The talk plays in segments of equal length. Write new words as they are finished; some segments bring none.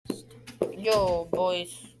Yo,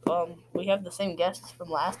 boys, we have the same guests from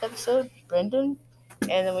last episode, Brendan,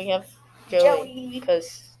 and then we have Joey,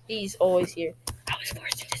 because he's always here. I was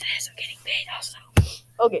forced into this, I'm getting paid also.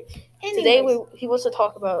 Okay, today he wants to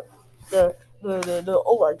talk about the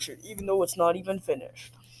election, even though it's not even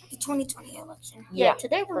finished. The 2020 election. Yeah.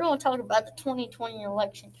 Today we're going to talk about the 2020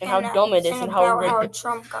 election. And how dumb it is and how rigged.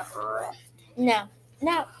 Trump got wrecked. Now,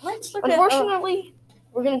 let's look Unfortunately,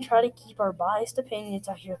 we're going to try to keep our biased opinions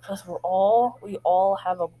out here because we all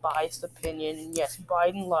have a biased opinion. And yes,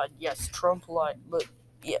 Biden lied. Yes, Trump lied. But,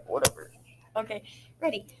 yeah, whatever. Okay,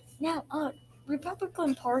 ready. Now,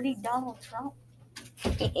 Republican Party Donald Trump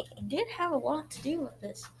did have a lot to do with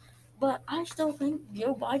this. But I still think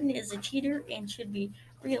Joe Biden is a cheater and should be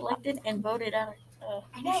reelected and voted out.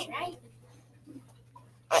 I know, right?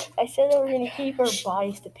 I said that we're going to keep our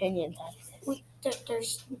biased opinions out of this.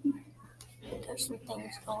 There's some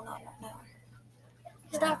things going on right now.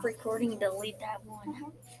 Stop recording and delete that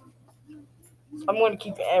one. I'm going to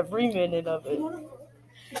keep every minute of it.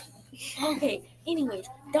 Okay, anyways,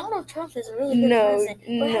 Donald Trump is a really good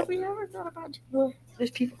president. But have you ever thought about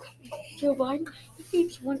there's people Joe Biden? He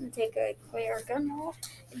keeps wanting to take away our gun laws.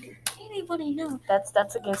 Did anybody know?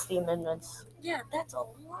 That's against the amendments. Yeah, that's a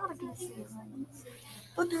lot against the amendments.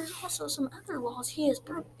 But there's also some other laws he has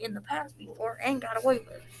broken in the past before and got away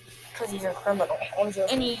with. Because he's a criminal.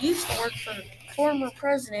 And he used to work for former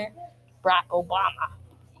President Barack Obama.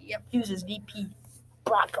 Yep. He was his VP.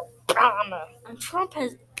 Barack Obama.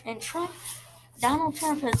 Donald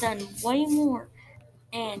Trump has done way more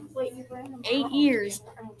in 8 years.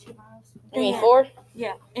 You mean 4?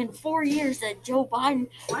 Yeah, in 4 years that Joe Biden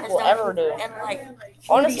has will ever do. And like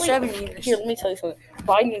honestly, 7 years. Here, let me tell you something.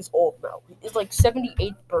 Biden is old, bro. It's like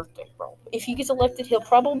 78th birthday, bro. If he gets elected, he'll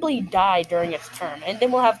probably die during his term. And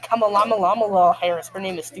then we'll have Kamala Harris. Her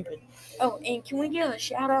name is stupid. Oh, and can we give a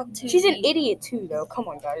shout out to... She's an idiot, too, though. Come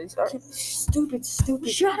on, guys. Stupid.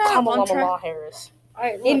 Shut up, Kamala Harris. All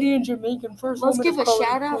right, Indian Jamaican first. Let's give a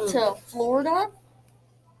shout out to Florida.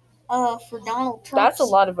 For Donald Trump. That's a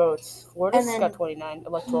lot of votes. Florida's got 29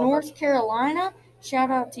 electoral North votes. Carolina. Shout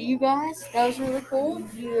out to you guys. That was really cool.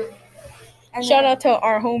 And shout out to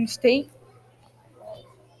our home state.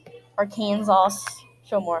 Arkansas.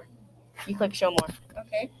 Show more. You click show more.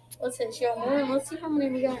 Okay. Let's hit show more and let's see how many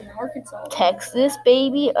we got in Arkansas. Texas,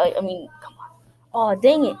 baby. I mean, come on. Oh,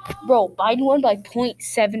 dang it. Bro, Biden won by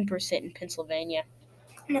 0.7% in Pennsylvania.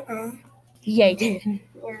 Uh-uh. Yeah, he did.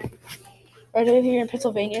 Where? Right over here in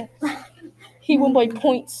Pennsylvania. He won by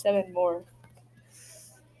 0.7 more.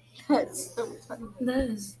 That's so funny. That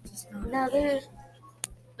is just not... Now,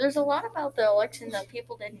 there's a lot about the election that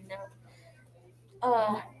people didn't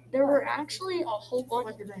know. There were actually a whole bunch...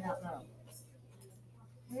 What did they not know?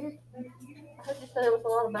 I heard you said there was a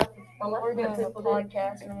lot about the election. We're doing a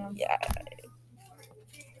podcast now. Yeah.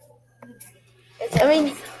 I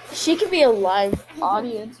mean, she could be a live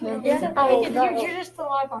audience member. Yeah, you're just a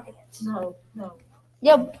live audience. No.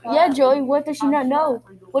 Yeah, Joey. What does she not know?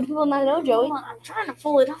 What do people not know, Joey? Come on, I'm trying to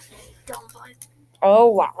pull it up. Dumb bud. Oh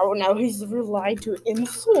wow! Now he's relied to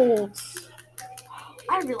insults.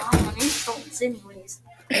 I rely on insults, anyways.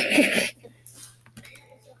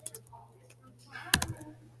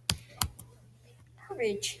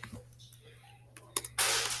 Courage.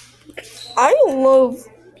 I love.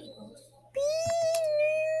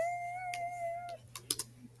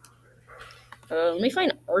 Let me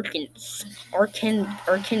find Kansas.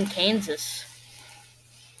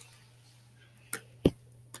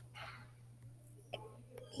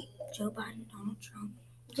 Joe Biden, Donald Trump.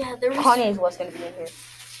 Yeah, there was... Kanye West going to be in here.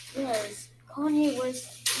 Yes, Kanye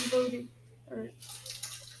West voted.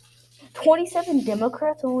 27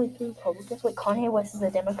 Democrats, only 3 Republicans. Wait, Kanye West is a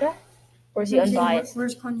Democrat? Or is he unbiased?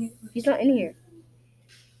 Where's Kanye West? He's not in here.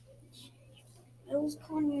 It was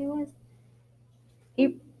Kanye West.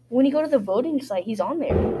 When you go to the voting site, he's on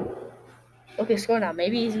there. Okay, scroll down.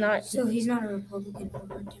 Maybe he's not. So he's not a Republican.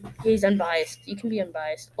 He's unbiased. You can be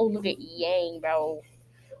unbiased. Oh, look at Yang, bro.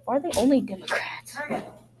 Why are they only Democrats?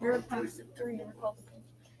 There are 3 Republicans.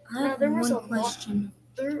 I have one question.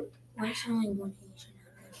 Why is there only one Asian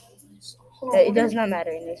out of It does not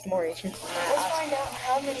matter. There's more Asians than that. Let's find out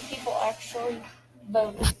how many people actually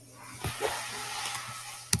voted.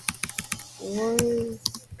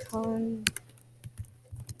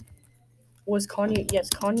 Was Kanye? Yes,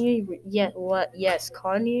 Kanye. Yeah, what? Yes,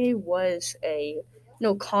 Kanye was a.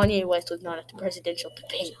 No, Kanye West was not at the presidential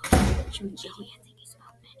debate. Joey, I think it's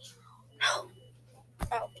about many. Oh.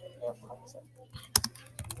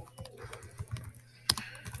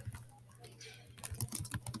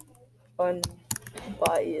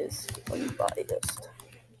 Unbiased.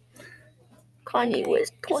 Kanye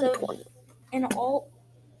West 2020. and all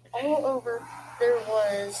over there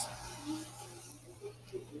was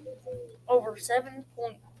over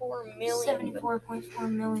 7.4 million.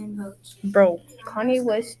 74.4 million votes. Bro, Kanye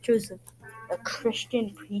West chose a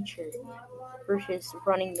Christian preacher for his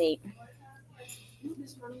running mate.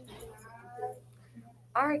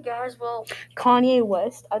 Alright, guys, well, Kanye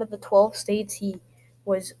West, out of the 12 states he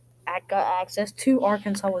got access to,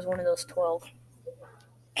 Arkansas was one of those 12.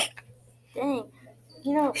 dang.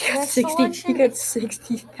 You know, next He election, got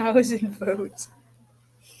 60,000 votes.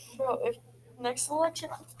 bro, if next election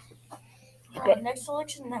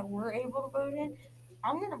that we're able to vote in,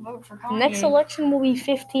 I'm gonna vote for Kanye. Next election will be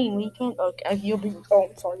 15. We can't. Okay, you'll be. Oh,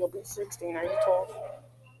 I'm sorry. You'll be 16. Are you 12?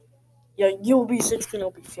 Yeah, you'll be 16. I'll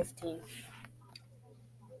be 15.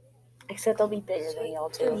 Except they'll be bigger than y'all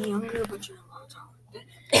They're too. younger, but you're a lot taller.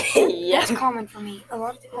 Yeah. That's common for me. A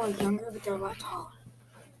lot of people are younger, but they're a lot taller.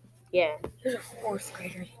 Yeah. There's a fourth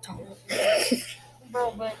grader taller.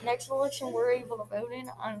 Bro, but next election we're able to vote in,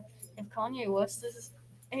 if Kanye West is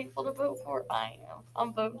able to vote for, I am.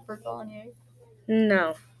 I'm voting for Kanye.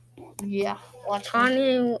 No. Yeah, watch me.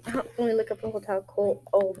 Kanye. Let me look up how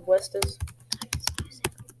old West is.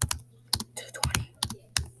 220.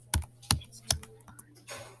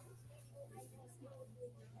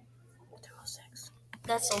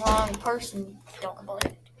 That's the wrong person. Don't believe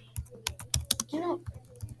it. You know,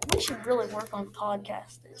 we should really work on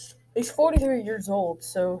podcasters. He's 43 years old,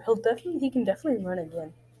 so he can definitely run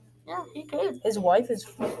again. Yeah, he could. His wife is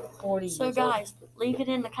 40 So, years guys, leave it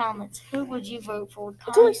in the comments. Who would you vote for?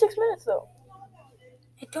 It's only 6 minutes though.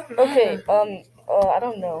 It don't matter. Okay, I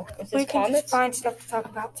don't know. Is We this can comments? just find stuff to talk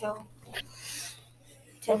about till.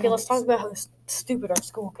 Okay, let's talk about how stupid our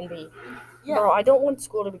school can be. Yeah. Bro, I don't want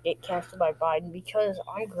school to get canceled by Biden because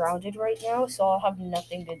I'm grounded right now, so I'll have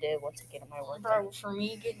nothing to do once I get in my work. Bro, for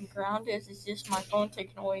me, getting grounded is just my phone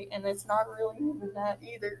taken away, and it's not really even that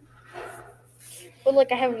either. But,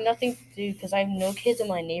 like, I have nothing to do because I have no kids in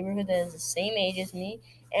my neighborhood that is the same age as me,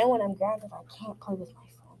 and when I'm grounded, I can't play with my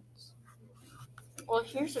friends. Well,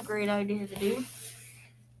 here's a great idea to do.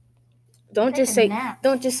 Don't Take just a say, nap.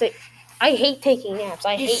 I hate taking naps.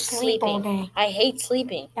 I You hate sleep all sleeping. day. I hate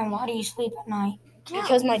sleeping And why do you sleep at night?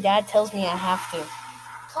 because my dad tells me I have to.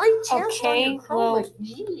 Play chess on Okay, your well, Chromebook.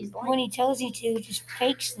 Jeez, when he tells you to, just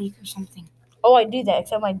fake sleep or something. Oh, I do that,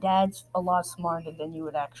 except my dad's a lot smarter than you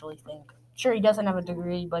would actually think. Sure, he doesn't have a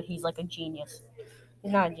degree, but he's like a genius.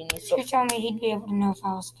 He's not a genius, so You're telling me he'd be able to know if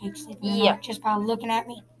I was fake sleeping or Yeah. not just by looking at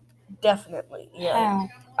me? definitely. Yeah. How?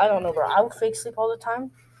 I don't know, bro. I will fake sleep all the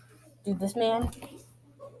time. Dude, this man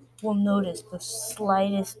will notice the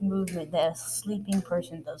slightest movement that a sleeping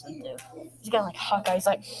person doesn't do. He's got like Hawkeye. He's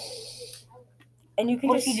like, and you can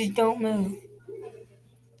What if you just don't move?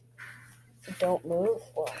 don't move.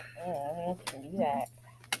 Well, I can do that.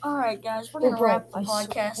 All right, guys, we're Bro, gonna wrap the I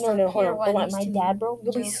podcast No, up hold here. on. while But these my two dad, bro,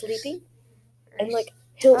 he'll be jokes- sleeping, and like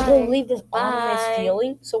he'll leave this ominous Bye.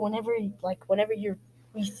 feeling. So whenever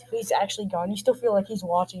he's actually gone, you still feel like he's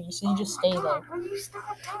watching you. So you just stay there. Will you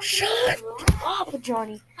stop talking? Shut up,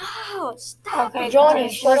 Johnny. Oh, stop. Okay, Johnny,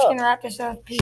 guys, shut we're just up. gonna wrap this up.